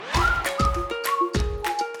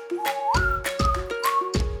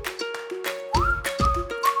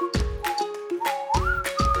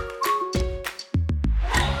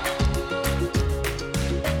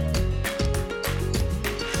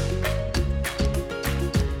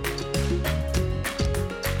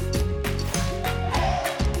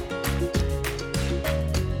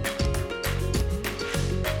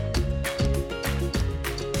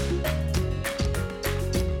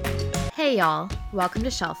Hey y'all, welcome to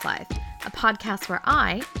Shelf Life, a podcast where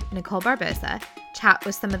I, Nicole Barbosa, chat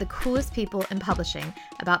with some of the coolest people in publishing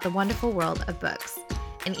about the wonderful world of books.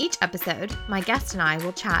 In each episode, my guest and I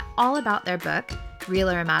will chat all about their book, real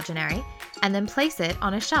or imaginary, and then place it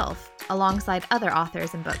on a shelf alongside other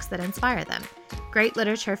authors and books that inspire them. Great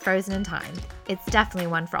literature frozen in time. It's definitely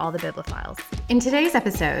one for all the bibliophiles. In today's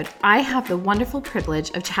episode, I have the wonderful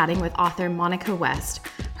privilege of chatting with author Monica West.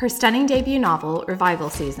 Her stunning debut novel, Revival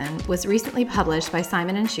Season, was recently published by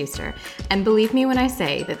Simon & Schuster, and believe me when I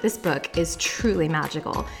say that this book is truly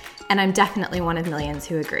magical, and I'm definitely one of millions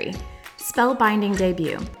who agree. Spellbinding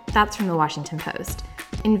debut, that's from the Washington Post.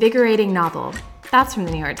 Invigorating novel, that's from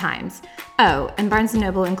the New York Times. Oh, and Barnes &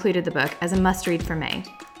 Noble included the book as a must-read for May,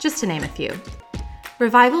 just to name a few.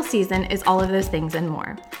 Revival Season is all of those things and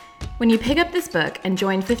more. When you pick up this book and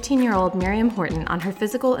join 15-year-old Miriam Horton on her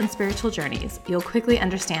physical and spiritual journeys, you'll quickly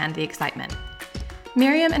understand the excitement.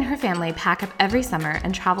 Miriam and her family pack up every summer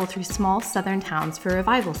and travel through small southern towns for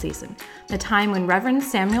Revival Season, the time when Reverend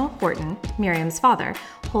Samuel Horton, Miriam's father,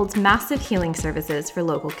 holds massive healing services for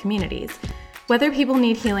local communities. Whether people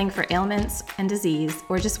need healing for ailments and disease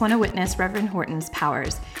or just want to witness Reverend Horton's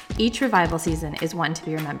powers, each Revival Season is one to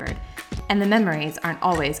be remembered. And the memories aren't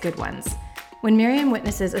always good ones. When Miriam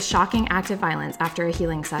witnesses a shocking act of violence after a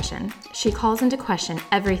healing session, she calls into question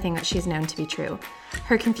everything that she's known to be true.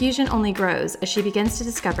 Her confusion only grows as she begins to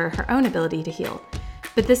discover her own ability to heal.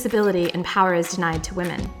 But this ability and power is denied to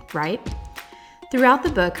women, right? Throughout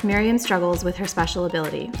the book, Miriam struggles with her special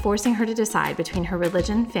ability, forcing her to decide between her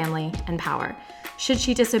religion, family, and power. Should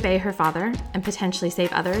she disobey her father and potentially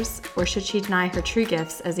save others, or should she deny her true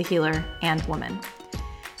gifts as a healer and woman?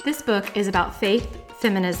 This book is about faith,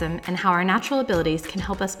 feminism, and how our natural abilities can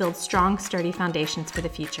help us build strong, sturdy foundations for the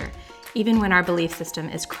future, even when our belief system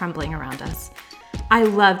is crumbling around us. I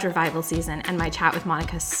loved Revival Season and my chat with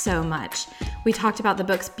Monica so much. We talked about the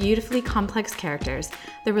book's beautifully complex characters,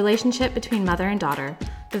 the relationship between mother and daughter,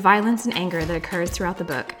 the violence and anger that occurs throughout the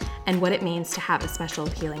book, and what it means to have a special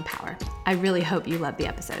healing power. I really hope you love the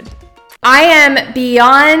episode. I am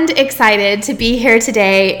beyond excited to be here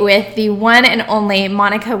today with the one and only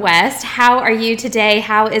Monica West. How are you today?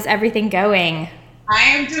 How is everything going? I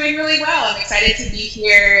am doing really well. I'm excited to be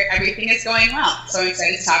here. Everything is going well. So I'm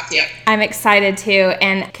excited to talk to you. I'm excited too.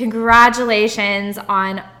 And congratulations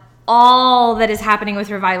on all that is happening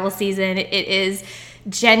with Revival Season. It is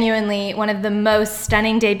genuinely one of the most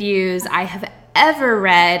stunning debuts I have ever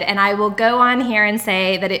read, and I will go on here and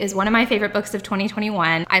say that it is one of my favorite books of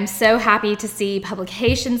 2021. I'm so happy to see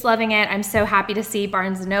publications loving it. I'm so happy to see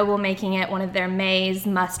Barnes & Noble making it one of their May's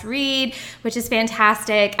must-read, which is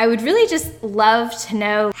fantastic. I would really just love to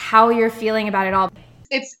know how you're feeling about it all.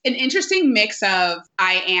 It's an interesting mix of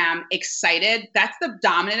I am excited. That's the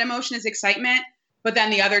dominant emotion, is excitement. But then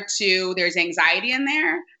the other two, there's anxiety in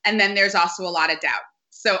there. And then there's also a lot of doubt.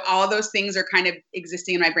 So all of those things are kind of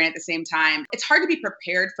existing in my brain at the same time. It's hard to be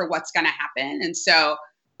prepared for what's going to happen. And so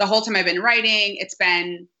the whole time I've been writing, it's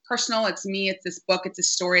been personal. It's me. It's this book. It's a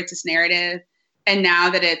story. It's this narrative. And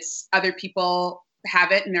now that it's other people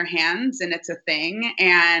have it in their hands and it's a thing.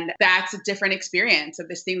 And that's a different experience of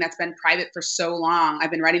this thing that's been private for so long.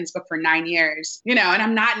 I've been writing this book for 9 years, and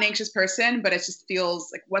I'm not an anxious person, but it just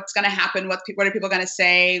feels like what's going to happen? What are people going to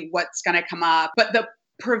say? What's going to come up? But the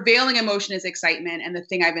prevailing emotion is excitement. And the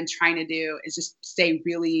thing I've been trying to do is just stay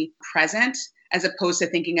really present as opposed to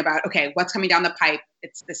thinking about, okay, what's coming down the pipe?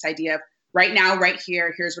 It's this idea of right now, right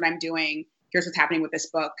here, here's what I'm doing. Here's what's happening with this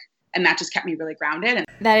book. And that just kept me really grounded.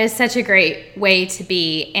 That is such a great way to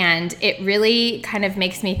be. And it really kind of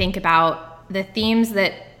makes me think about the themes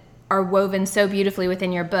that are woven so beautifully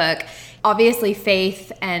within your book. Obviously,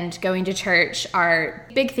 faith and going to church are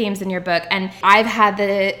big themes in your book. And I've had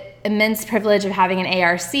the immense privilege of having an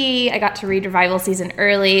ARC. I got to read Revival Season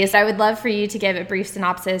early. So I would love for you to give a brief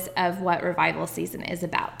synopsis of what Revival Season is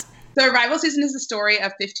about. So Revival Season is the story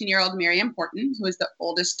of 15-year-old Miriam Horton, who is the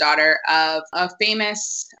oldest daughter of a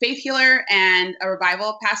famous faith healer and a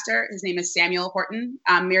revival pastor. His name is Samuel Horton.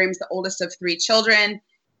 Miriam's the oldest of 3 children.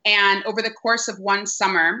 And over the course of one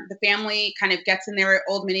summer, the family kind of gets in their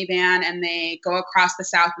old minivan and they go across the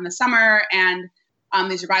South in the summer and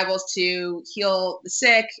these revivals to heal the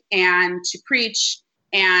sick and to preach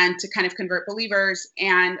and to kind of convert believers.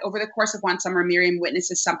 And over the course of one summer, Miriam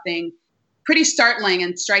witnesses something pretty startling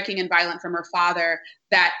and striking and violent from her father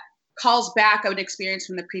that calls back an experience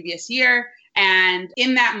from the previous year. And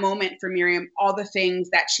in that moment for Miriam, all the things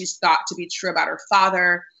that she's thought to be true about her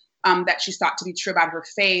father, that she's thought to be true about her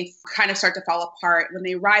faith, kind of start to fall apart. When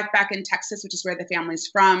they arrive back in Texas, which is where the family's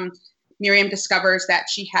from, Miriam discovers that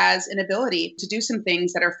she has an ability to do some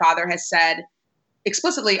things that her father has said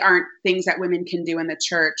explicitly aren't things that women can do in the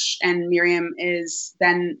church. And Miriam is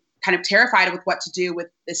then kind of terrified with what to do with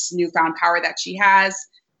this newfound power that she has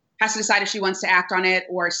to decide if she wants to act on it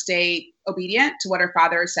or stay obedient to what her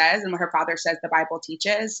father says and what her father says the Bible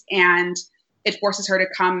teaches. And it forces her to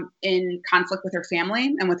come in conflict with her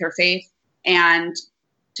family and with her faith, and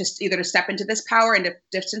just either to step into this power and to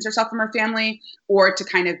distance herself from her family, or to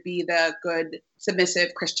kind of be the good,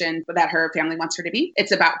 submissive Christian that her family wants her to be.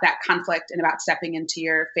 It's about that conflict and about stepping into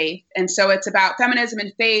your faith. And so it's about feminism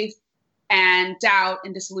and faith and doubt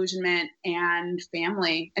and disillusionment and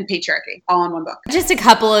family and patriarchy all in one book. Just a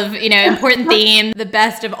couple of, important themes, the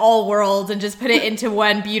best of all worlds, and just put it into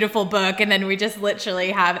one beautiful book. And then we just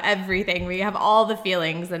literally have everything. We have all the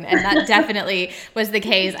feelings. And that definitely was the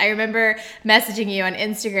case. I remember messaging you on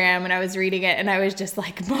Instagram when I was reading it, and I was just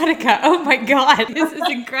like, Monica, oh my God, this is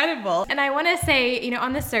incredible. And I want to say,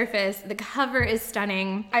 on the surface, the cover is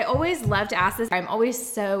stunning. I always love to ask this. I'm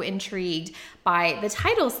always so intrigued by the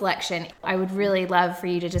title selection. I would really love for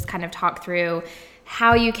you to just kind of talk through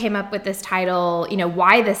how you came up with this title,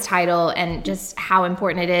 why this title, and just how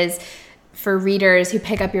important it is for readers who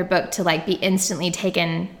pick up your book to be instantly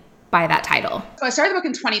taken by that title. So I started the book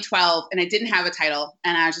in 2012 and I didn't have a title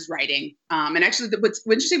and I was just writing. And actually what's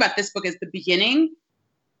interesting about this book is the beginning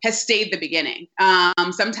has stayed the beginning.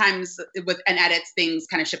 Sometimes with an edits, things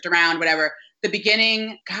kind of shift around, whatever. The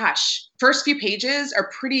beginning, first few pages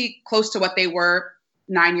are pretty close to what they were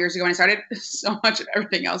 9 years ago when I started. So much of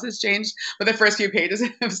everything else has changed, but the first few pages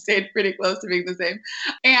have stayed pretty close to being the same.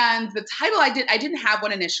 And the title I didn't have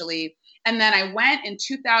one initially. And then I went in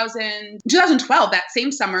 2012, that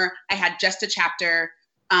same summer, I had just a chapter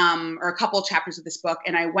or a couple of chapters of this book.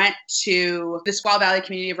 And I went to the Squaw Valley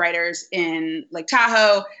Community of Writers in Lake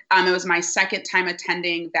Tahoe. It was my second time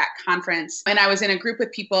attending that conference. And I was in a group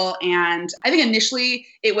with people. And I think initially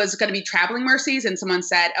it was going to be Traveling Mercies. And someone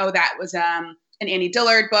said, oh, that was an Annie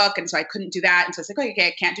Dillard book. And so I couldn't do that. And so I was like, okay,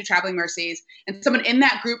 I can't do Traveling Mercies. And someone in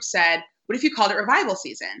that group said, what if you called it Revival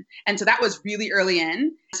Season? And so that was really early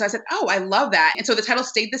in. So I said, oh, I love that. And so the title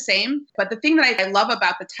stayed the same. But the thing that I love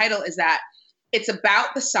about the title is that it's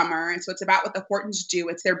about the summer. And so it's about what the Hortons do.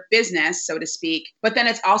 It's their business, so to speak. But then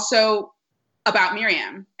it's also about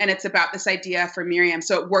Miriam. And it's about this idea for Miriam.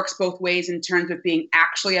 So it works both ways in terms of being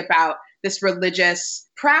actually about this religious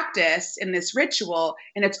practice in this ritual.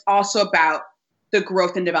 And it's also about the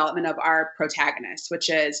growth and development of our protagonist, which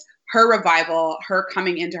is her revival, her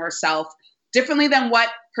coming into herself differently than what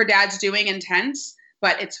her dad's doing in Tense,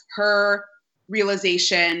 but it's her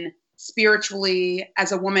realization spiritually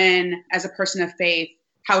as a woman, as a person of faith,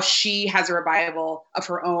 how she has a revival of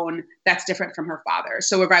her own that's different from her father.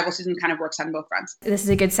 So Revival Season kind of works on both fronts. This is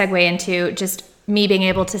a good segue into just me being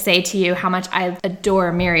able to say to you how much I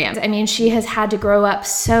adore Miriam. I mean, she has had to grow up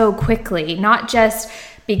so quickly, not just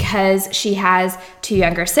because she has two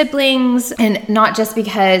younger siblings and not just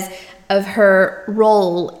because of her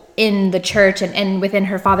role in the church and within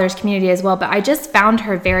her father's community as well, but I just found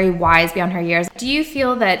her very wise beyond her years. Do you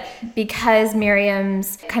feel that because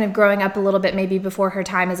Miriam's kind of growing up a little bit maybe before her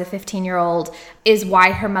time as a 15-year-old is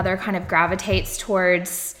why her mother kind of gravitates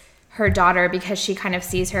towards her daughter because she kind of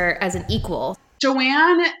sees her as an equal?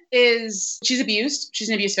 Joanne she's abused. She's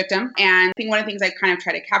an abuse victim. And I think one of the things I kind of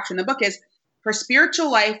try to capture in the book is her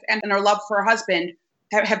spiritual life and her love for her husband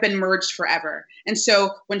have been merged forever. And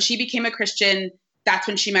so when she became a Christian, that's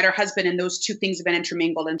when she met her husband, and those two things have been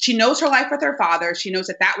intermingled. And she knows her life with her father. She knows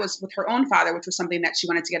that was with her own father, which was something that she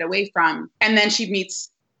wanted to get away from. And then she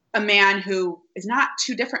meets a man who is not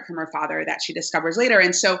too different from her father that she discovers later.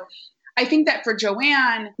 And so I think that for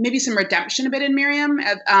Joanne, maybe some redemption a bit in Miriam.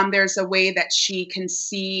 There's a way that she can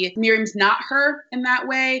see Miriam's not her in that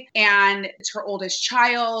way. And it's her oldest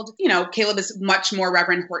child. Caleb is much more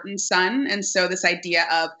Reverend Horton's son. And so this idea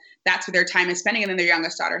of that's where their time is spending. And then their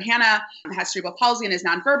youngest daughter, Hannah, has cerebral palsy and is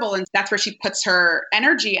nonverbal. And that's where she puts her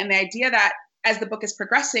energy. And the idea that as the book is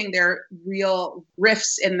progressing, there are real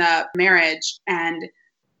rifts in the marriage. And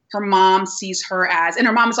her mom sees her and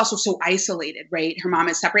her mom is also so isolated, right? Her mom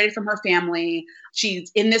is separated from her family.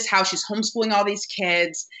 She's in this house. She's homeschooling all these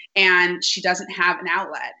kids and she doesn't have an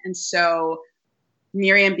outlet. And so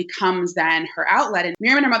Miriam becomes then her outlet. And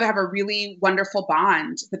Miriam and her mother have a really wonderful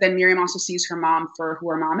bond. But then Miriam also sees her mom for who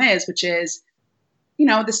her mom is, which is,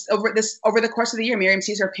 over the course of the year, Miriam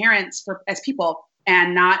sees her parents as people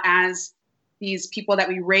and not as these people that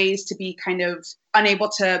we raise to be kind of unable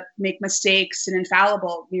to make mistakes and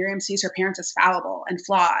infallible. Miriam sees her parents as fallible and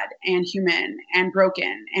flawed and human and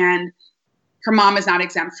broken. And her mom is not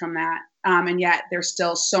exempt from that. And yet there's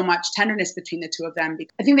still so much tenderness between the two of them.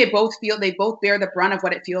 I think they both bear the brunt of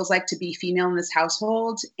what it feels like to be female in this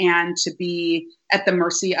household and to be at the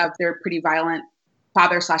mercy of their pretty violent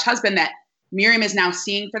father/husband that Miriam is now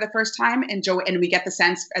seeing for the first time. And we get the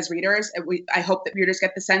sense as readers, I hope that readers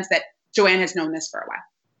get the sense that Joanne has known this for a while.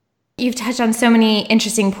 You've touched on so many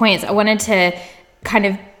interesting points. I wanted to kind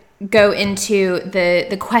of go into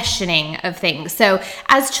the questioning of things. So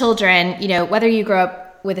as children, whether you grow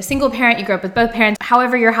up with a single parent, you grow up with both parents,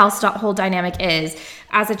 however your household dynamic is,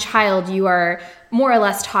 as a child, you are more or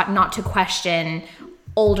less taught not to question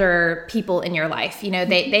older people in your life.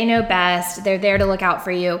 They know best. They're there to look out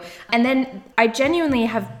for you. And then I genuinely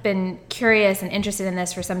have been curious and interested in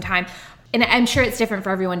this for some time. And I'm sure it's different for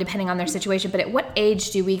everyone depending on their situation, but at what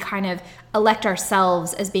age do we kind of elect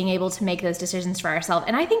ourselves as being able to make those decisions for ourselves?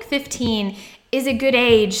 And I think 15 is a good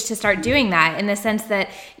age to start doing that, in the sense that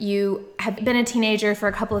you have been a teenager for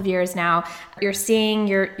a couple of years now. You're seeing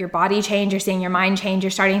your body change, you're seeing your mind change,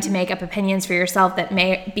 you're starting to make up opinions for yourself that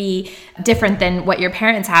may be different than what your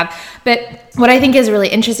parents have. But what I think is really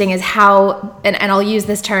interesting is how, and I'll use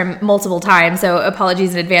this term multiple times, so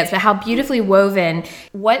apologies in advance, but how beautifully woven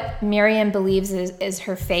what Miriam believes is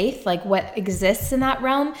her faith, like what exists in that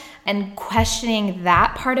realm, and questioning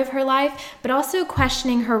that part of her life, but also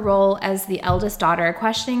questioning her role as the eldest daughter,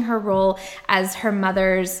 questioning her role as her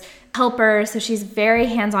mother's helper. So she's very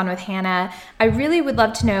hands-on with Hannah. I really would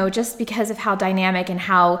love to know, just because of how dynamic and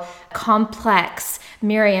how complex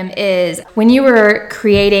Miriam is, when you were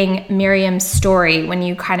creating Miriam's story, when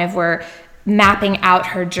you kind of were mapping out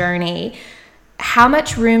her journey, how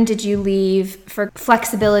much room did you leave for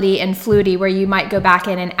flexibility and fluidity where you might go back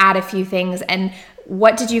in and add a few things? And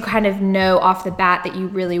what did you kind of know off the bat that you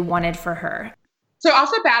really wanted for her? So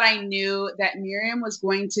off the bat, I knew that Miriam was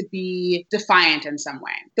going to be defiant in some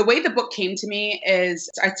way. The way the book came to me is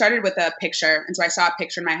I started with a picture. And so I saw a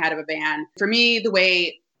picture in my head of a van. For me, the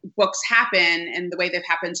way books happen and the way they've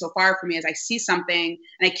happened so far for me is I see something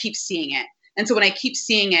and I keep seeing it. And so when I keep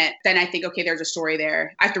seeing it, then I think, okay, there's a story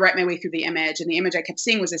there. I have to write my way through the image. And the image I kept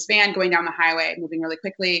seeing was this van going down the highway, moving really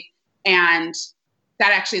quickly. And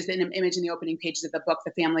that actually is the image in the opening pages of the book.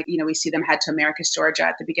 The family, we see them head to Americus, Georgia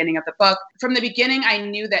at the beginning of the book. From the beginning, I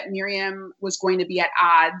knew that Miriam was going to be at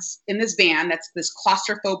odds in this van. That's this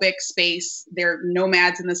claustrophobic space. They're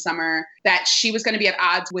nomads in the summer, that she was going to be at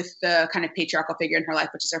odds with the kind of patriarchal figure in her life,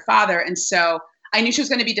 which is her father. And so I knew she was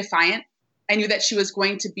going to be defiant. I knew that she was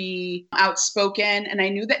going to be outspoken, and I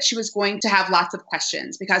knew that she was going to have lots of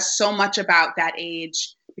questions, because so much about that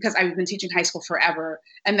age, because I've been teaching high school forever,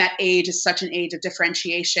 and that age is such an age of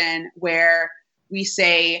differentiation where we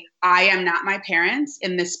say, I am not my parents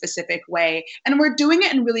in this specific way. And we're doing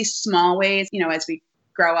it in really small ways, as we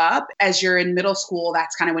grow up. As you're in middle school,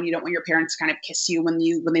 that's kind of when you don't want your parents to kind of kiss you when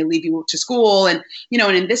they leave you to school. And,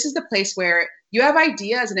 and this is the place where you have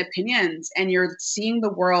ideas and opinions and you're seeing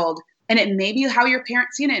the world. And it may be how your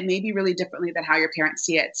parents see it. It may be really differently than how your parents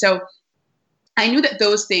see it. So I knew that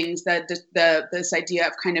those things, this idea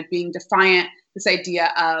of kind of being defiant, this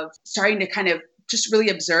idea of starting to kind of just really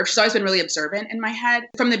observe. She's always been really observant in my head.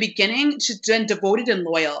 From the beginning, she's been devoted and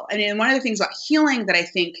loyal. And one of the things about healing that I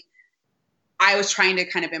think I was trying to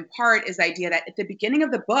kind of impart is the idea that at the beginning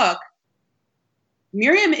of the book,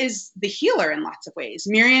 Miriam is the healer in lots of ways.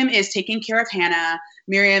 Miriam is taking care of Hannah.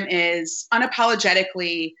 Miriam is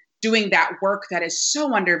unapologetically doing that work that is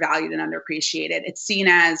so undervalued and underappreciated. It's seen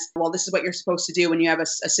as, well, this is what you're supposed to do when you have a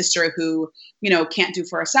sister who, can't do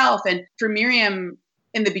for herself. And for Miriam,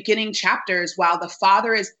 in the beginning chapters, while the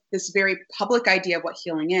father is this very public idea of what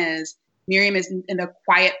healing is, Miriam is in the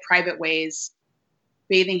quiet, private ways,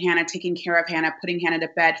 bathing Hannah, taking care of Hannah, putting Hannah to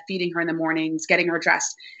bed, feeding her in the mornings, getting her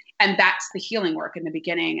dressed. And that's the healing work in the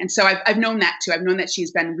beginning. And so I've known that too. I've known that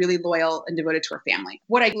she's been really loyal and devoted to her family.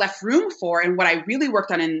 What I left room for and what I really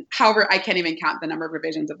worked on, and however, I can't even count the number of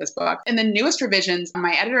revisions of this book. In the newest revisions,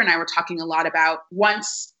 my editor and I were talking a lot about,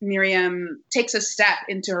 once Miriam takes a step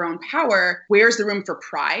into her own power, where's the room for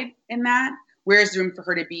pride in that? Where's the room for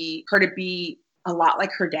her to be a lot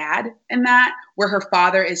like her dad in that, where her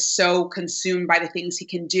father is so consumed by the things he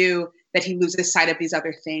can do that he loses sight of these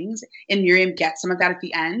other things. And Miriam gets some of that at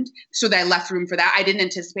the end. So that I left room for that. I didn't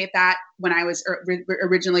anticipate that when I was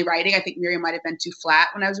originally writing. I think Miriam might have been too flat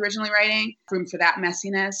when I was originally writing. Room for that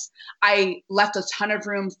messiness. I left a ton of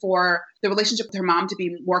room for the relationship with her mom to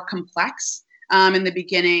be more complex. In the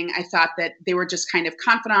beginning, I thought that they were just kind of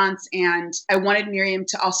confidants, and I wanted Miriam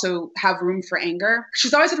to also have room for anger.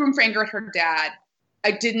 She's always had room for anger at her dad.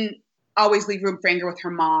 I didn't always leave room for anger with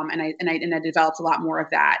her mom. And I developed a lot more of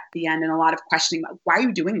that at the end, and a lot of questioning about, why are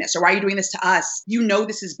you doing this? Or why are you doing this to us? You know,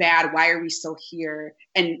 this is bad. Why are we still here?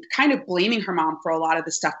 And kind of blaming her mom for a lot of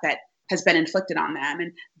the stuff that has been inflicted on them.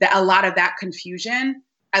 And a lot of that confusion,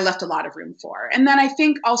 I left a lot of room for. And then I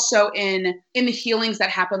think also in the healings that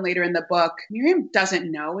happen later in the book, Miriam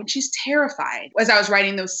doesn't know, and she's terrified. As I was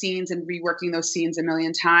writing those scenes and reworking those scenes a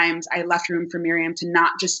million times, I left room for Miriam to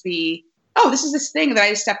not just be, oh, this is this thing that I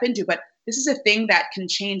just step into, but this is a thing that can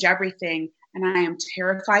change everything. And I am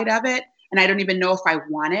terrified of it. And I don't even know if I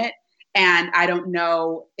want it. And I don't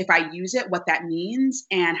know if I use it, what that means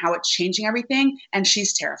and how it's changing everything. And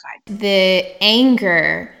she's terrified. The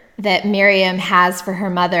anger that Miriam has for her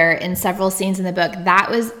mother in several scenes in the book,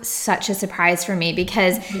 that was such a surprise for me,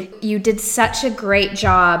 because you did such a great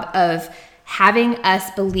job of having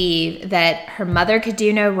us believe that her mother could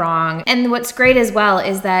do no wrong. And what's great as well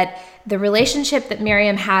is that the relationship that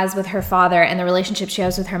Miriam has with her father and the relationship she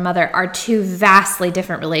has with her mother are two vastly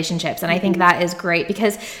different relationships. And I think that is great,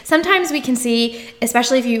 because sometimes we can see,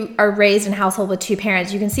 especially if you are raised in a household with two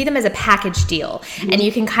parents, you can see them as a package deal, and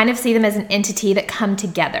you can kind of see them as an entity that come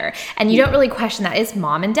together, and you don't really question that. It's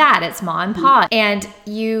mom and dad, it's ma and pa. And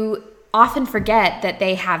you often forget that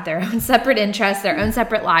they have their own separate interests, their own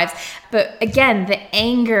separate lives. But again, the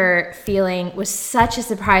anger feeling was such a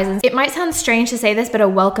surprise. And it might sound strange to say this, but a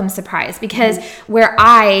welcome surprise, because where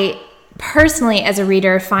I personally as a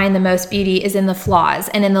reader find the most beauty is in the flaws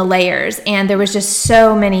and in the layers. And there was just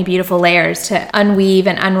so many beautiful layers to unweave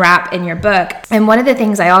and unwrap in your book. And one of the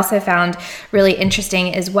things I also found really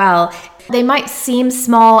interesting as well, they might seem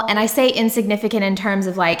small, and I say insignificant in terms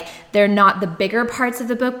of like they're not the bigger parts of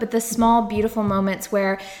the book, but the small, beautiful moments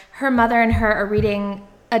where her mother and her are reading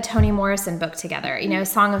a Toni Morrison book together, you know,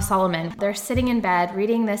 Song of Solomon. They're sitting in bed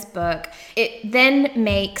reading this book. It then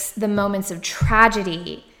makes the moments of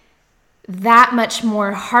tragedy that much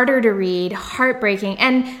more harder to read, heartbreaking.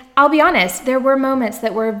 And I'll be honest, there were moments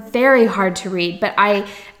that were very hard to read, but I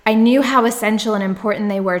knew how essential and important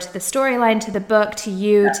they were to the storyline, to the book, to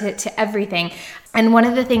you, to everything. And one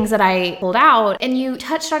of the things that I pulled out, and you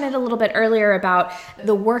touched on it a little bit earlier about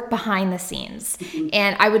the work behind the scenes.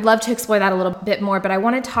 And I would love to explore that a little bit more, but I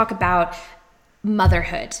want to talk about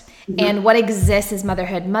motherhood and what exists as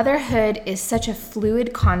motherhood. Motherhood is such a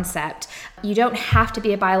fluid concept. You don't have to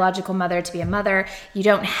be a biological mother to be a mother. You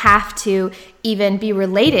don't have to even be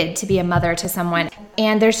related to be a mother to someone.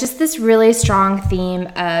 And there's just this really strong theme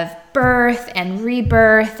of birth and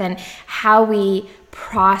rebirth and how we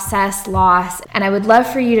process loss. And I would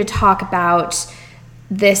love for you to talk about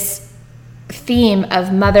this theme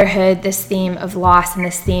of motherhood, this theme of loss, and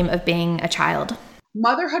this theme of being a child.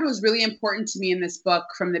 Motherhood was really important to me in this book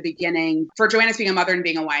from the beginning. For Joanna's being a mother and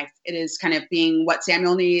being a wife, it is kind of being what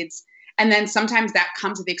Samuel needs. And then sometimes that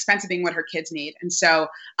comes at the expense of being what her kids need. And so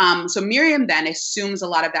Miriam then assumes a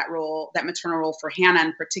lot of that role, that maternal role for Hannah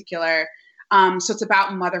in particular. So it's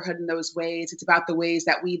about motherhood in those ways. It's about the ways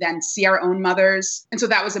that we then see our own mothers. And so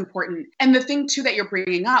that was important. And the thing too that you're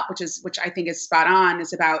bringing up, which I think is spot on,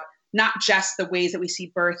 is about not just the ways that we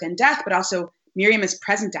see birth and death, but also Miriam is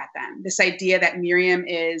present at them. This idea that Miriam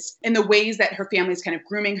is, in the ways that her family is kind of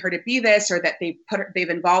grooming her to be this, or that they've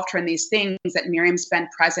involved her in these things, that Miriam's been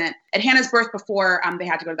present at Hannah's birth before they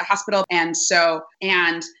had to go to the hospital. And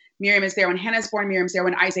Miriam is there when Hannah's born. Miriam's there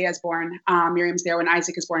when Isaiah is born. Miriam's there when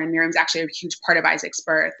Isaac is born. And Miriam's actually a huge part of Isaac's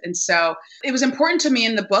birth. And so it was important to me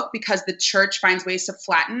in the book because the church finds ways to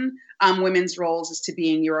flatten women's roles as to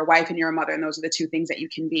being you're a wife and you're a mother. And those are the two things that you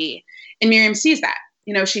can be. And Miriam sees that.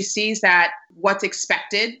 You know, she sees that what's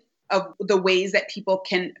expected of the ways that people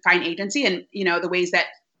can find agency and, you know, the ways that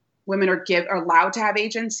women are allowed to have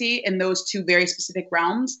agency in those two very specific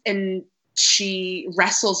realms. And she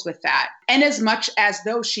wrestles with that. And as much as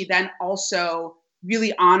though she then also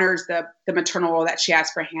really honors the maternal role that she has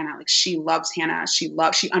for Hannah. Like she loves Hannah.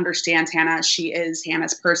 She understands Hannah. She is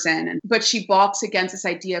Hannah's person. But she balks against this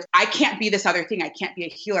idea of, I can't be this other thing. I can't be a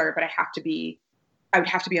healer, but I would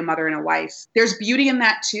have to be a mother and a wife. There's beauty in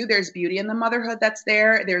that too. There's beauty in the motherhood that's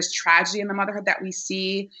there. There's tragedy in the motherhood that we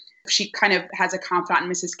see. She kind of has a confidant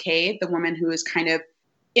in Mrs. K, the woman who is kind of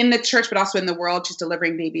in the church, but also in the world. She's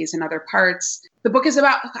delivering babies in other parts. The book is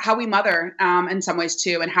about how we mother in some ways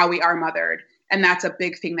too, and how we are mothered. And that's a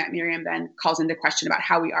big thing that Miriam then calls into question about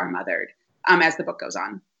how we are mothered as the book goes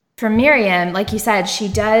on. For Miriam, like you said, she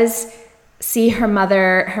does see her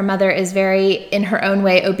mother. Her mother is very, in her own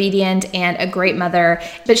way, obedient and a great mother.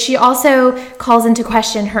 But she also calls into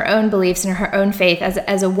question her own beliefs and her own faith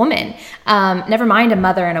as a woman, never mind a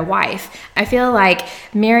mother and a wife. I feel like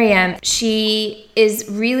Miriam, she is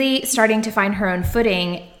really starting to find her own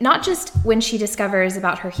footing not just when she discovers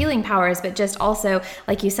about her healing powers, but just also,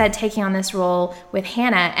 like you said, taking on this role with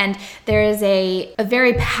Hannah. And there is a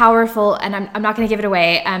very powerful, and I'm not going to give it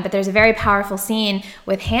away, but there's a very powerful scene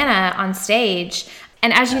with Hannah on stage.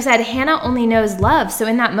 And as you said, Hannah only knows love. So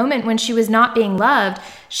in that moment when she was not being loved,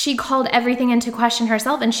 she called everything into question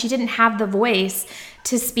herself, and she didn't have the voice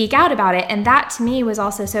to speak out about it. And that to me was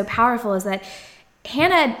also so powerful, is that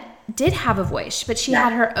Hannah did have a voice, but she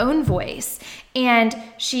had her own voice, and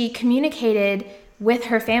she communicated with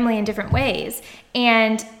her family in different ways.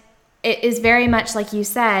 And it is very much like you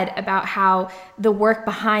said about how the work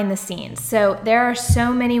behind the scenes. So there are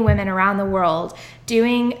so many women around the world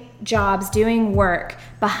doing jobs, doing work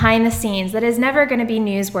behind the scenes that is never going to be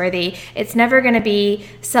newsworthy. It's never going to be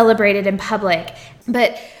celebrated in public,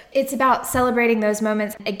 but it's about celebrating those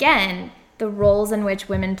moments. Again, the roles in which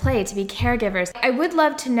women play to be caregivers. I would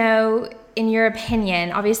love to know, in your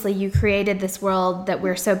opinion, obviously you created this world that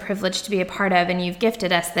we're so privileged to be a part of, and you've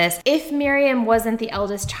gifted us this. If Miriam wasn't the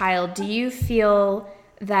eldest child, do you feel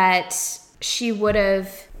that she would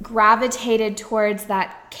have gravitated towards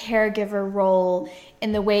that caregiver role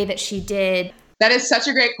in the way that she did? That is such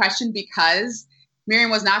a great question, because Miriam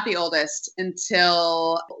was not the oldest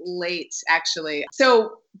until late, actually.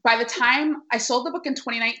 So by the time I sold the book in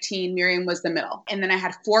 2019, Miriam was the middle. And then I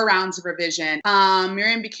had 4 rounds of revision.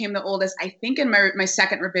 Miriam became the oldest, I think, in my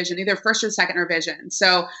second revision, either first or second revision.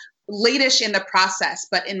 So late-ish in the process,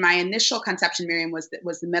 but in my initial conception, Miriam was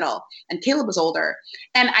the middle, and Caleb was older.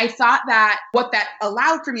 And I thought that what that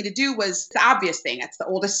allowed for me to do was the obvious thing. It's the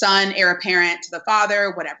oldest son, heir apparent to the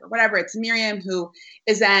father, whatever. It's Miriam who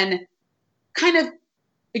is then kind of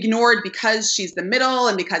ignored because she's the middle,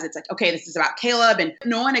 and because it's like, okay, this is about Caleb, and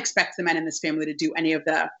no one expects the men in this family to do any of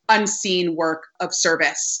the unseen work of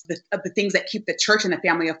service, of the things that keep the church and the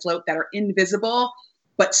family afloat, that are invisible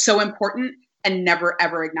but so important and never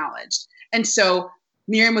ever acknowledged. And so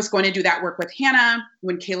Miriam was going to do that work with Hannah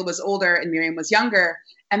when Caleb was older and Miriam was younger.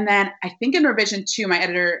 And then I think in revision 2, my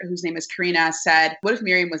editor, whose name is Karina, said, what if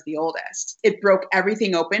Miriam was the oldest? It broke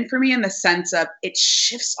everything open for me, in the sense of it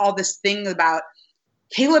shifts all this thing about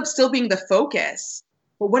Caleb still being the focus.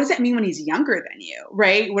 But what does that mean when he's younger than you,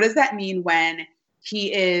 right? What does that mean when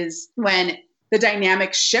the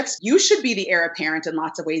dynamic shifts? You should be the heir apparent in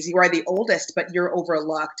lots of ways. You are the oldest, but you're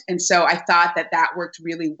overlooked. And so I thought that worked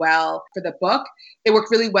really well for the book. It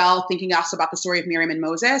worked really well thinking also about the story of Miriam and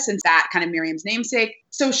Moses, and that kind of Miriam's namesake.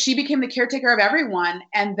 So she became the caretaker of everyone.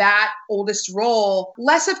 And that oldest role,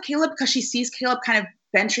 less of Caleb, because she sees Caleb kind of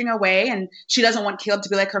venturing away, and she doesn't want Caleb to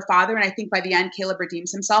be like her father. And I think by the end, Caleb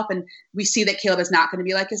redeems himself, and we see that Caleb is not going to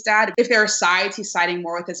be like his dad. If there are sides, he's siding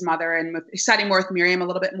more with his mother, and he's siding more with Miriam a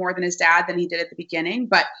little bit more than his dad than he did at the beginning.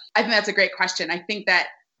 But I think that's a great question. I think that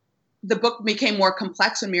the book became more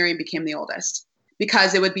complex when Miriam became the oldest,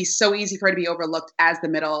 because it would be so easy for her to be overlooked as the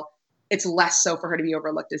middle. It's less so for her to be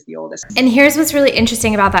overlooked as the oldest. And here's what's really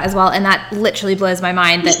interesting about that as well, and that literally blows my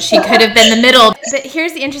mind that she could have been the middle. But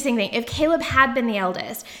here's the interesting thing. If Caleb had been the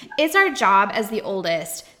eldest, it's our job as the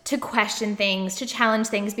oldest to question things, to challenge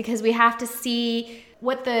things, because we have to see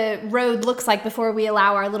what the road looks like before we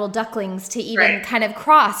allow our little ducklings to even kind of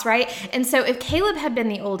cross, right? And so if Caleb had been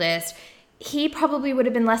the oldest, he probably would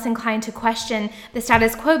have been less inclined to question the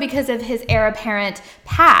status quo because of his heir apparent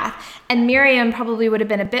path. And Miriam probably would have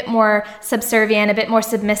been a bit more subservient, a bit more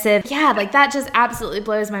submissive. Yeah, like that just absolutely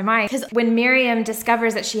blows my mind. Because when Miriam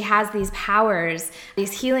discovers that she has these powers,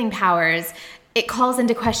 these healing powers, it calls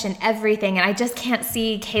into question everything. And I just can't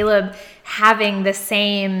see Caleb having the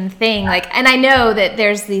same thing. And I know that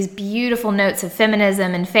there's these beautiful notes of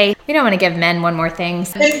feminism and faith. We don't want to give men one more thing.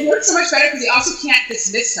 It works so much better because he also can't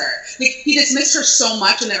dismiss her. He dismissed her so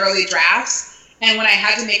much in the early drafts. And when I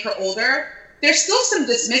had to make her older, there's still some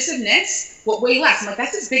dismissiveness, but way less. I'm like,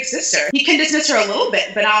 that's his big sister. He can dismiss her a little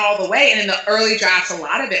bit, but not all the way. And in the early drafts, a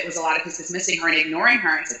lot of it was a lot of his dismissing her and ignoring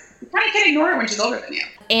her. It's like, you kind of can't ignore her when she's older than you.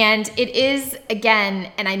 And it is,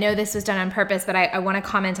 again, and I know this was done on purpose, but I want to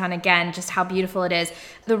comment on again just how beautiful it is,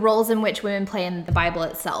 the roles in which women play in the Bible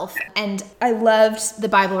itself. And I loved the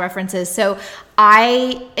Bible references. So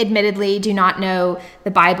I admittedly do not know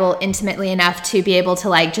the Bible intimately enough to be able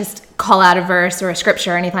to just call out a verse or a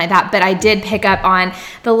scripture or anything like that. But I did pick up on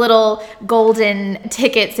the little golden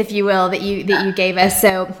tickets, if you will, that you gave us.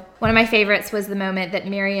 So One of my favorites was the moment that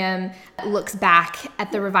Miriam looks back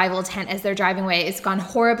at the revival tent as they're driving away. It's gone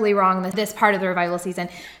horribly wrong this part of the revival season.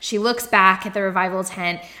 She looks back at the revival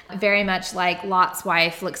tent very much like Lot's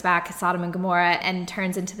wife looks back at Sodom and Gomorrah and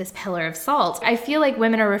turns into this pillar of salt. I feel like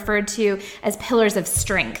women are referred to as pillars of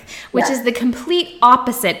strength, which is the complete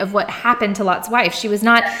opposite of what happened to Lot's wife. She was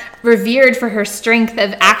not revered for her strength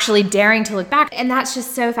of actually daring to look back. And that's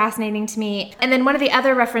just so fascinating to me. And then one of the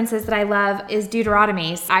other references that I love is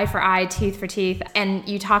Deuteronomy, eye for eye, tooth for tooth. And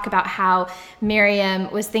you talk about how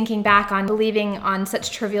Miriam was thinking back on believing on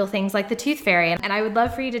such trivial things like the tooth fairy. And I would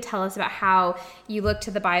love for you to tell us about how you look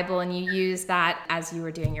to the Bible and you use that as you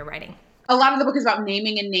were doing your writing. A lot of the book is about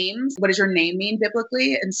naming and names. What does your name mean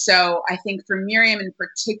biblically? And so I think for Miriam in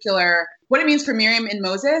particular, what it means for Miriam and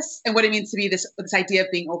Moses and what it means to be this idea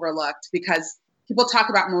of being overlooked, because people talk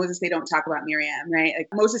about Moses, they don't talk about Miriam, right? Like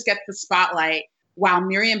Moses gets the spotlight while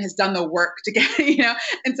Miriam has done the work to get,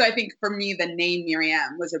 And so I think for me, the name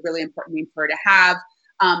Miriam was a really important name for her to have,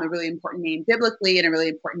 a really important name biblically, and a really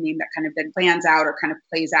important name that kind of then plans out or kind of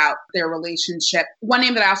plays out their relationship. One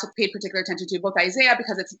name that I also paid particular attention to, both Isaiah,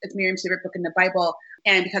 because it's Miriam's favorite book in the Bible,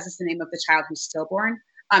 and because it's the name of the child who's stillborn.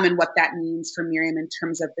 And what that means for Miriam in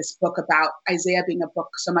terms of this book about Isaiah being a book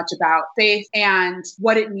so much about faith and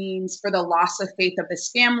what it means for the loss of faith of this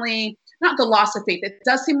family. Not the loss of faith. It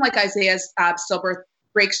does seem like Isaiah's stillbirth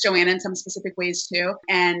breaks Joanna in some specific ways too.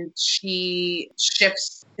 And she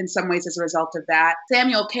shifts in some ways as a result of that.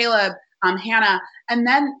 Samuel, Caleb, Hannah. And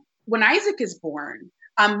then when Isaac is born,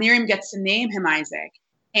 Miriam gets to name him Isaac,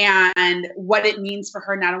 and what it means for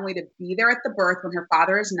her not only to be there at the birth when her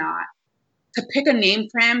father is not, to pick a name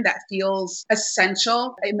for him that feels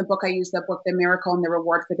essential. In the book, I use the book, The Miracle and the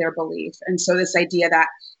Reward for Their Belief. And so this idea that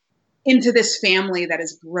into this family that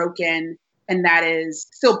is broken and that is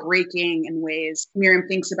still breaking in ways, Miriam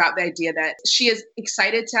thinks about the idea that she is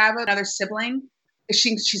excited to have another sibling.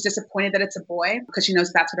 She's disappointed that it's a boy because she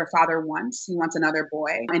knows that's what her father wants. He wants another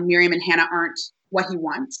boy. And Miriam and Hannah aren't what he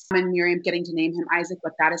wants. And Miriam getting to name him Isaac,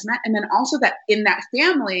 what that has meant. And then also that in that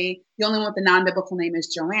family, the only one with the non-biblical name is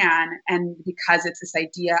Joanne. And because it's this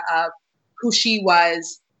idea of who she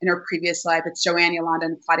was in her previous life, it's Joanne, Yolanda,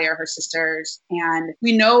 and Claudia are her sisters. And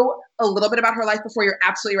we know a little bit about her life before. You're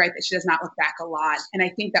absolutely right that she does not look back a lot. And I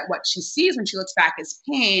think that what she sees when she looks back is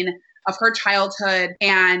pain of her childhood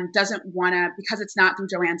and doesn't want to, because it's not through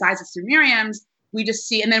Joanne's eyes, it's through Miriam's. We just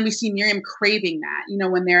see, and then we see Miriam craving that,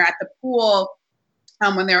 when they're at the pool,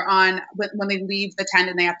 when they leave the tent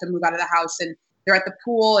and they have to move out of the house and they're at the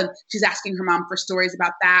pool and she's asking her mom for stories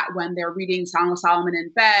about that when they're reading Song of Solomon in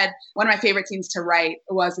bed. One of my favorite scenes to write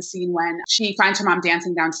was the scene when she finds her mom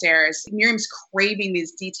dancing downstairs. Miriam's craving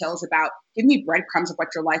these details about, give me breadcrumbs of what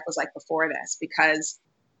your life was like before this, because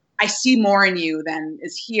I see more in you than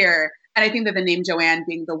is here. And I think that the name Joanne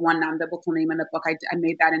being the one non-biblical name in the book, I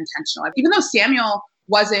made that intentional. Even though Samuel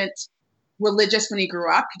wasn't religious when he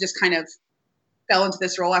grew up, he just kind of fell into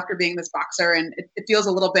this role after being this boxer. And it feels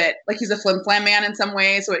a little bit like he's a flim-flam man in some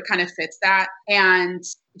ways. So it kind of fits that. And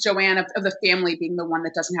Joanne of the family being the one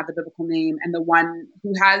that doesn't have the biblical name and the one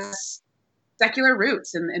who has secular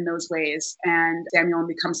roots in those ways. And Samuel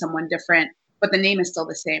becomes someone different, but the name is still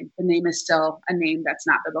the same. The name is still a name that's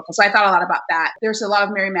not biblical. So I thought a lot about that. There's a lot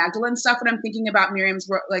of Mary Magdalene stuff when I'm thinking about Miriam's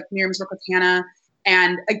work with Hannah.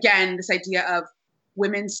 And again, this idea of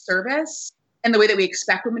women's service and the way that we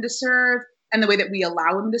expect women to serve and the way that we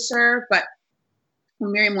allow women to serve. But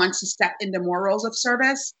when Miriam wants to step into more roles of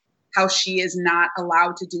service, how she is not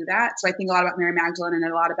allowed to do that. So I think a lot about Mary Magdalene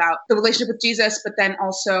and a lot about the relationship with Jesus, but then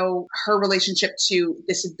also her relationship to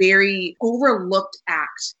this very overlooked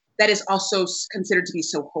act that is also considered to be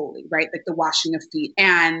so holy, right? Like the washing of feet.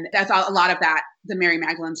 And I thought a lot of that, the Mary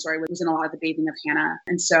Magdalene story was in a lot of the bathing of Hannah.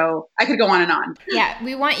 And so I could go on and on. Yeah,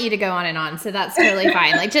 we want you to go on and on. So that's totally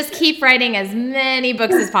fine. Like just keep writing as many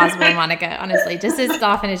books as possible, Monica, honestly, just as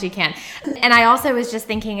often as you can. And I also was just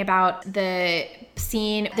thinking about the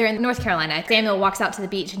scene, they're in North Carolina. Samuel walks out to the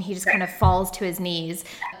beach and he just kind of falls to his knees.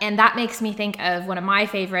 And that makes me think of one of my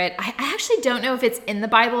favorite, I actually don't know if it's in the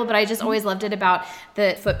Bible, but I just always loved it about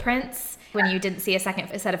the footprints. When you didn't see a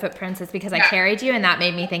second set of footprints, it's because I carried you, and that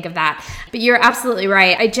made me think of that. But you're absolutely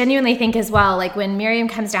right. I genuinely think as well, like when Miriam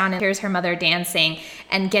comes down and hears her mother dancing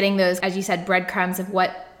and getting those, as you said, breadcrumbs of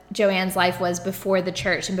what Joanne's life was before the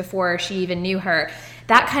church and before she even knew her,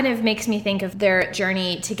 that kind of makes me think of their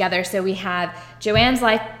journey together. So we have Joanne's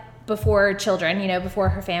life before children, before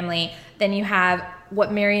her family. Then you have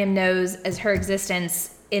what Miriam knows as her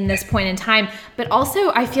existence in this point in time. But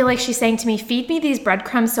also I feel like she's saying to me, feed me these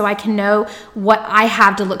breadcrumbs so I can know what I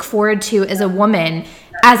have to look forward to as a woman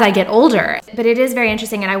as I get older. But it is very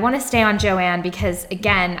interesting. And I want to stay on Joanne because,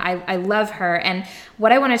 again, I love her. And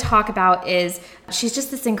what I want to talk about is she's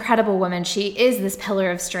just this incredible woman. She is this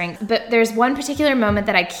pillar of strength. But there's one particular moment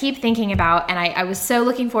that I keep thinking about, and I was so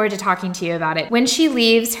looking forward to talking to you about it. When she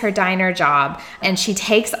leaves her diner job and she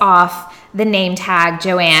takes off the name tag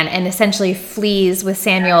Joanne and essentially flees with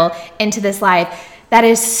Samuel into this life. That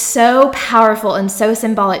is so powerful and so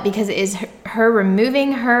symbolic because it is her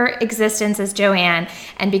removing her existence as Joanne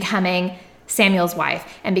and becoming Samuel's wife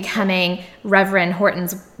and becoming Reverend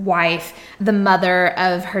Horton's wife, the mother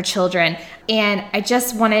of her children. And I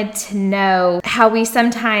just wanted to know how we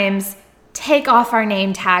sometimes take off our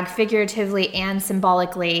name tag figuratively and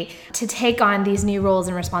symbolically to take on these new roles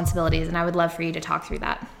and responsibilities. And I would love for you to talk through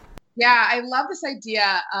that. Yeah, I love this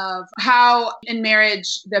idea of how in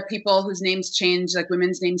marriage, the people whose names change, like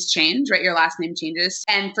women's names change, right? Your last name changes.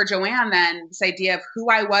 And for Joanne, then this idea of who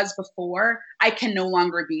I was before, I can no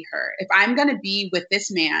longer be her. If I'm going to be with this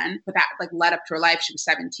man, with that like led up to her life, she was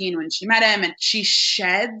 17 when she met him, and she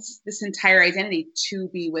sheds this entire identity to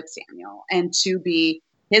be with Samuel and to be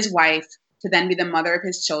his wife, to then be the mother of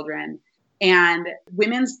his children. And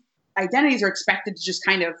women's identities are expected to just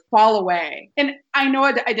kind of fall away. And I know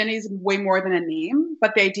identity is way more than a name,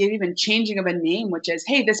 but the idea of even changing of a name, which is,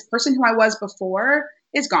 hey, this person who I was before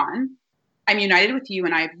is gone. I'm united with you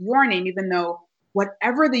and I have your name, even though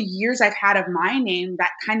whatever the years I've had of my name,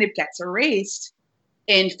 that kind of gets erased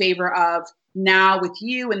in favor of now with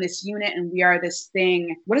you and this unit and we are this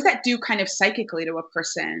thing. What does that do kind of psychically to a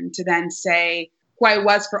person to then say, who I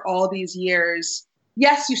was for all these years,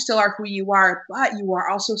 yes, you still are who you are, but you are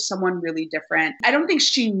also someone really different. I don't think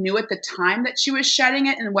she knew at the time that she was shedding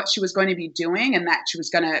it and what she was going to be doing and that she was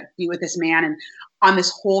going to be with this man and on this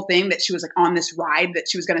whole thing that she was like on this ride that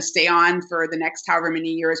she was going to stay on for the next however many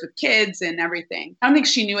years with kids and everything. I don't think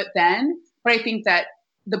she knew it then, but I think that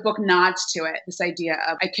the book nods to it, this idea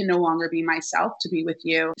of I can no longer be myself to be with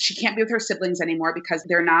you. She can't be with her siblings anymore because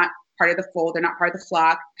they're not part of the fold. They're not part of the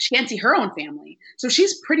flock. She can't see her own family. So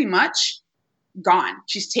she's pretty much gone.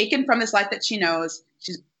 She's taken from this life that she knows.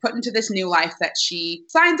 She's put into this new life that she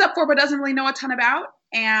signs up for but doesn't really know a ton about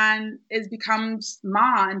and becomes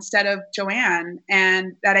Ma instead of Joanne.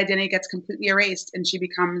 And that identity gets completely erased and she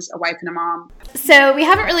becomes a wife and a mom. So we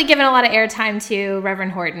haven't really given a lot of airtime to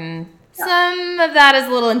Reverend Horton. Yeah. Some of that is a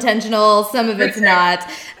little intentional, some of it's not.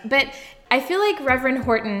 But I feel like Reverend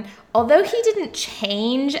Horton, although he didn't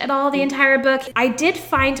change at all the entire book, I did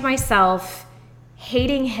find myself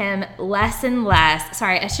hating him less and less.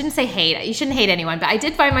 Sorry, I shouldn't say hate. You shouldn't hate anyone, but I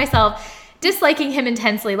did find myself disliking him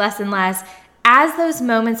intensely less and less as those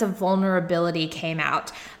moments of vulnerability came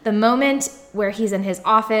out. The moment where he's in his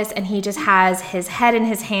office and he just has his head in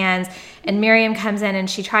his hands and Miriam comes in and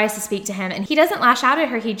she tries to speak to him and he doesn't lash out at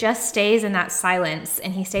her. He just stays in that silence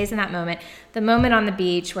and he stays in that moment. The moment on the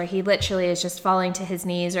beach where he literally is just falling to his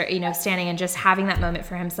knees or, standing and just having that moment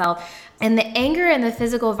for himself. And the anger and the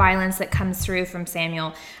physical violence that comes through from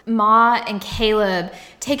Samuel. Ma and Caleb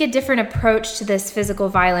take a different approach to this physical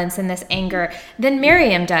violence and this anger than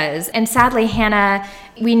Miriam does. And sadly, Hannah,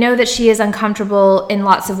 we know that she is uncomfortable in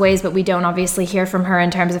lots of ways, but we don't obviously hear from her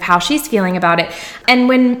in terms of how she's feeling about it. And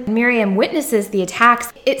when Miriam witnesses the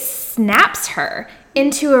attacks, it snaps her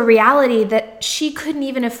into a reality that she couldn't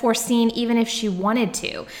even have foreseen even if she wanted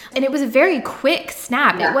to. And it was a very quick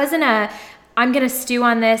snap. Yeah. It wasn't I'm going to stew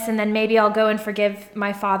on this and then maybe I'll go and forgive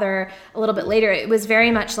my father a little bit later. It was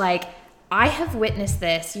very much like, I have witnessed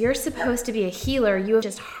this. You're supposed to be a healer. You have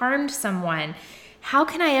just harmed someone. How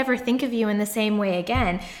can I ever think of you in the same way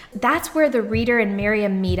again? That's where the reader and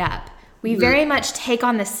Miriam meet up. We very much take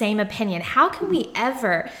on the same opinion. How can we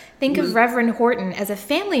ever think of Reverend Horton as a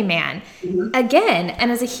family man again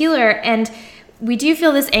and as a healer? And we do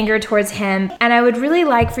feel this anger towards him. And I would really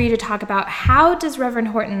like for you to talk about how does Reverend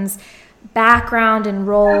Horton's background and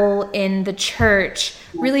role in the church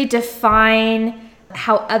really define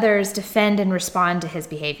how others defend and respond to his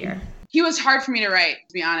behavior? He was hard for me to write,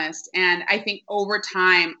 to be honest. And I think over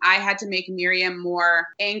time, I had to make Miriam more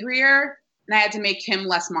angrier and I had to make him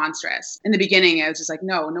less monstrous. In the beginning, I was just like,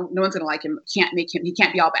 no one's going to like him. He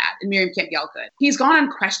can't be all bad. And Miriam can't be all good. He's gone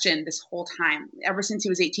unquestioned this whole time. Ever since he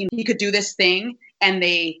was 18, he could do this thing and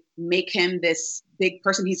they make him this big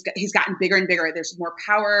person. He's gotten bigger and bigger. There's more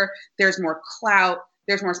power. There's more clout.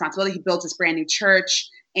 There's more responsibility. He builds this brand new church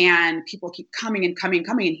and people keep coming and coming and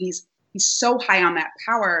coming. And he's so high on that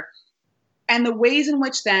power. And the ways in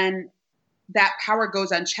which then that power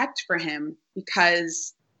goes unchecked for him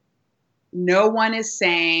because no one is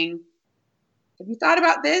saying, have you thought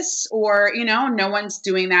about this? Or, no one's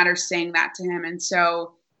doing that or saying that to him. And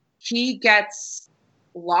so he gets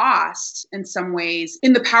lost in some ways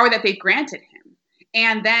in the power that they've granted him.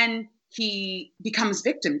 And then he becomes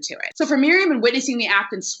victim to it. So for Miriam, and witnessing the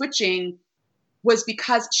act and switching was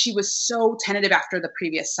because she was so tentative after the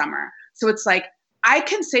previous summer. So it's like, I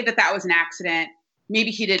can say that that was an accident.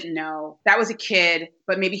 Maybe he didn't know. That was a kid,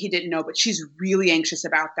 but maybe he didn't know, but she's really anxious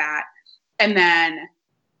about that. And then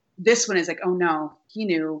this one is like, oh no, he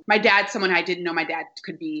knew. My dad's someone I didn't know my dad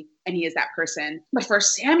could be, and he is that person. But for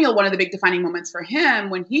Samuel, one of the big defining moments for him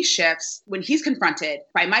when he shifts, when he's confronted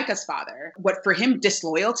by Micah's father, what for him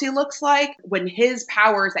disloyalty looks like, when his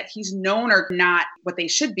powers that he's known are not what they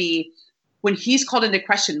should be, when he's called into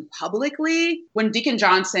question publicly, when Deacon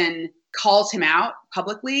Johnson calls him out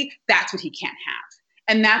publicly, that's what he can't have.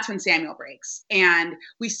 And that's when Samuel breaks. And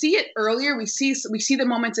we see it earlier. We see the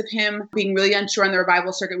moments of him being really unsure on the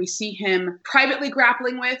revival circuit. We see him privately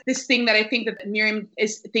grappling with this thing that I think that Miriam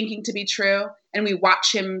is thinking to be true. And we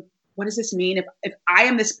watch him. What does this mean? If I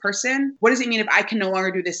am this person, what does it mean if I can no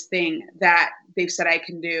longer do this thing that they've said I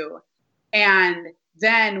can do? And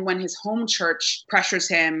then when his home church pressures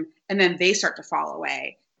him and then they start to fall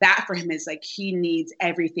away, that for him is like he needs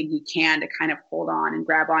everything he can to kind of hold on and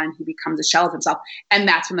grab on, and he becomes a shell of himself. And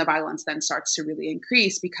that's when the violence then starts to really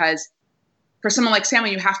increase, because for someone like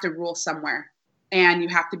Samuel, you have to rule somewhere, and you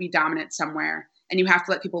have to be dominant somewhere, and you have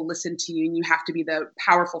to let people listen to you, and you have to be the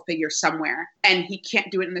powerful figure somewhere. And he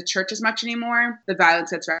can't do it in the church as much anymore. The violence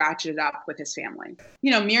gets ratcheted up with his family.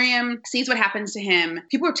 You know, Miriam sees what happens to him.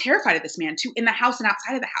 People are terrified of this man too, in the house and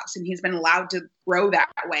outside of the house. And he's been allowed to grow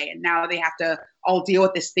that way. And now they have to all deal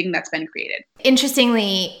with this thing that's been created.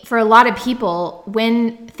 Interestingly, for a lot of people,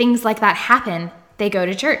 when things like that happen, they go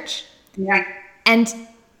to church. Yeah. And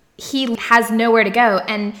he has nowhere to go.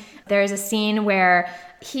 And there's a scene where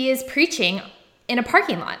he is preaching in a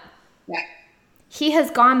parking lot. Yeah. He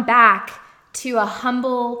has gone back to a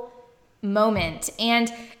humble moment.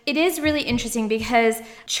 And it is really interesting because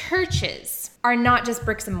churches are not just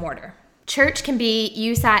bricks and mortar. Church can be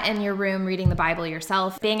you sat in your room reading the Bible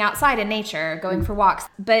yourself, being outside in nature, going for walks.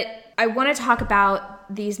 But I want to talk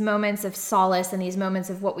about these moments of solace and these moments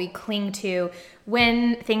of what we cling to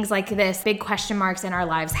when things like this, big question marks in our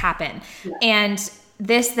lives happen. Yeah. And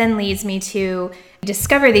this then leads me to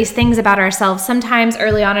discover these things about ourselves, sometimes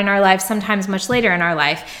early on in our life, sometimes much later in our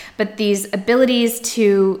life, but these abilities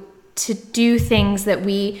to do things that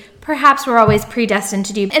we perhaps were always predestined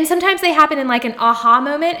to do. And sometimes they happen in like an aha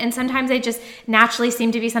moment, and sometimes they just naturally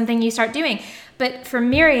seem to be something you start doing. But for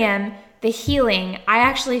Miriam, the healing, I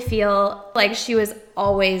actually feel like she was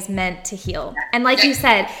always meant to heal. And like you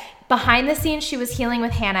said, behind the scenes, she was healing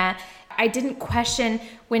with Hannah. I didn't question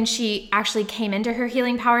when she actually came into her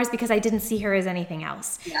healing powers because I didn't see her as anything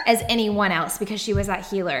else, as anyone else, because she was that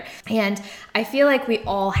healer. And I feel like we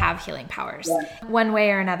all have healing powers one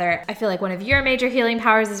way or another. I feel like one of your major healing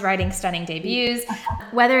powers is writing stunning debuts,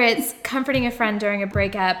 whether it's comforting a friend during a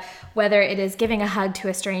breakup, whether it is giving a hug to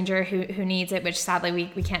a stranger who needs it, which sadly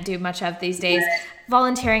we can't do much of these days,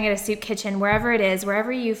 volunteering at a soup kitchen, wherever it is,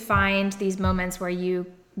 wherever you find these moments where you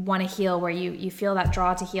want to heal, where you feel that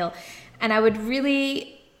draw to heal. And I would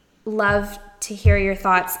really love to hear your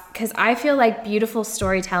thoughts, because I feel like beautiful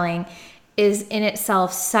storytelling is in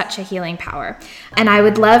itself such a healing power. And I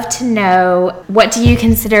would love to know, what do you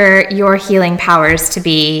consider your healing powers to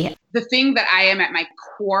be? The thing that I am at my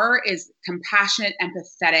core is compassionate,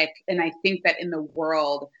 empathetic. And I think that in the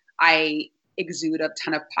world, I exude a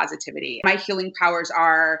ton of positivity. My healing powers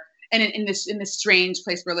are, and in this strange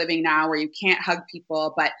place we're living now where you can't hug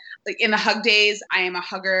people, but like in the hug days, I am a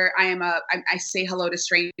hugger. I say hello to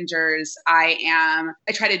strangers. I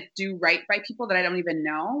try to do right by people that I don't even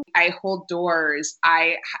know. I hold doors.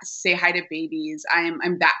 I say hi to babies. I'm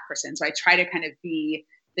that person. So I try to kind of be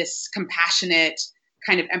this compassionate,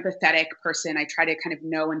 kind of empathetic person. I try to kind of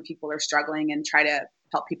know when people are struggling and try to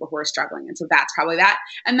help people who are struggling. And so that's probably that.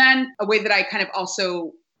 And then a way that I kind of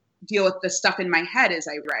also deal with the stuff in my head as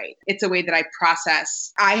I write. It's a way that I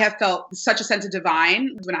process. I have felt such a sense of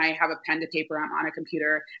divine when I have a pen to paper, I'm on a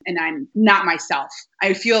computer, and I'm not myself.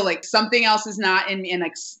 I feel like something else is not in me,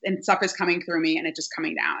 and stuff is coming through me and it's just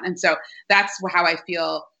coming down. And so that's how I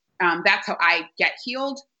feel. That's how I get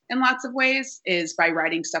healed in lots of ways, is by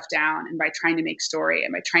writing stuff down and by trying to make story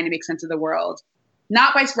and by trying to make sense of the world.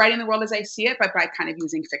 Not by writing the world as I see it, but by kind of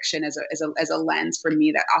using fiction as a lens for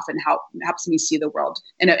me that often helps me see the world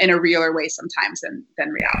in a realer way sometimes than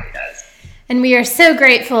reality does. And we are so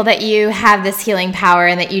grateful that you have this healing power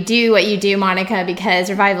and that you do what you do, Monica, because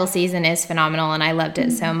Revival Season is phenomenal and I loved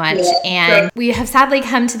it so much. And we have sadly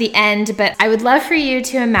come to the end, but I would love for you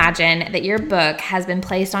to imagine that your book has been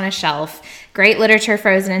placed on a shelf, great literature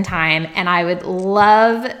frozen in time, and I would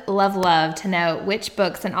love, love, love to know which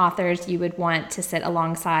books and authors you would want to sit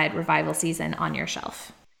alongside Revival Season on your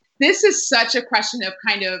shelf. This is such a question of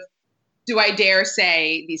kind of, do I dare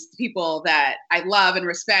say these people that I love and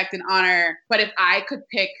respect and honor? But if I could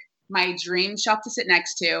pick my dream shelf to sit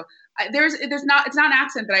next to, it's not an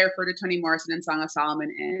accident that I refer to Toni Morrison in Song of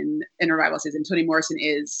Solomon in Revival Season. Toni Morrison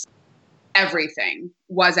is everything,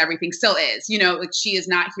 was everything, still is. You know, like she is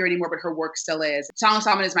not here anymore, but her work still is. Song of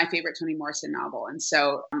Solomon is my favorite Toni Morrison novel. And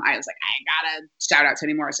so I was like, I gotta shout out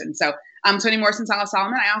Toni Morrison. So Toni Morrison, Song of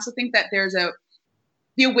Solomon. I also think that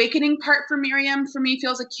the awakening part for Miriam, for me,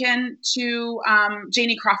 feels akin to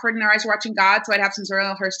Janie Crawford in Our Eyes Were Watching God. So I'd have some Zora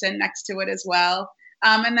Neale Hurston next to it as well.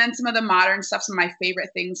 And then some of the modern stuff, some of my favorite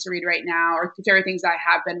things to read right now, or favorite things that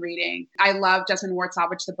I have been reading. I love Jesmyn Ward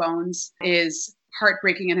Salvage The Bones is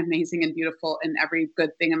heartbreaking and amazing and beautiful and every good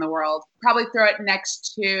thing in the world. Probably throw it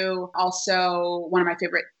next to also one of my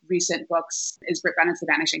favorite recent books is Britt Bennett's The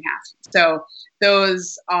Vanishing Half. So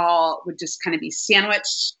those all would just kind of be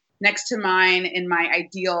sandwiched next to mine in my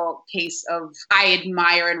ideal case of I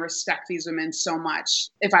admire and respect these women so much.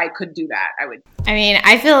 If I could do that, I would. I mean,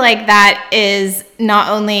 I feel like that is not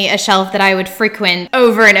only a shelf that I would frequent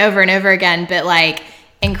over and over and over again, but like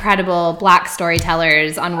incredible Black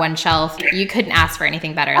storytellers on one shelf. You couldn't ask for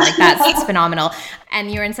anything better. Like that's phenomenal. And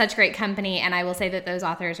you're in such great company. And I will say that those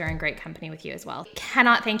authors are in great company with you as well.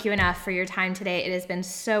 Cannot thank you enough for your time today. It has been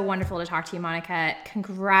so wonderful to talk to you, Monica.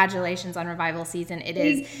 Congratulations on Revival Season. It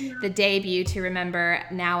is the debut to remember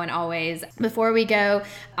now and always. Before we go,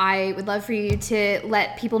 I would love for you to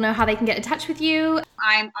let people know how they can get in touch with you.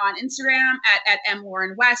 I'm on Instagram at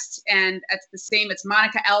mwarrenwest, and it's the same. It's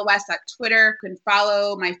Monica L. West at Twitter. You can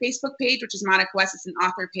follow my Facebook page, which is Monica West. It's an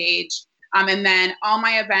author page. And then all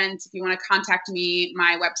my events, if you want to contact me,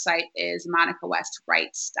 my website is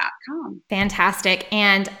monicawestwrites.com. Fantastic.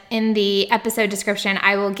 And in the episode description,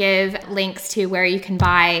 I will give links to where you can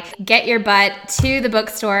get your butt to the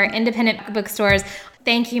bookstore, independent bookstores.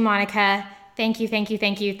 Thank you, Monica. Thank you, thank you,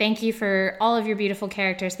 thank you. Thank you for all of your beautiful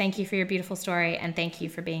characters. Thank you for your beautiful story. And thank you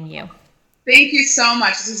for being you. Thank you so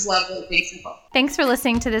much. This is lovely. Thanks, Nicole. Thanks for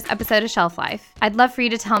listening to this episode of Shelf Life. I'd love for you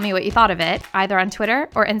to tell me what you thought of it, either on Twitter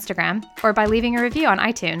or Instagram, or by leaving a review on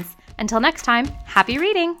iTunes. Until next time, happy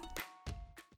reading!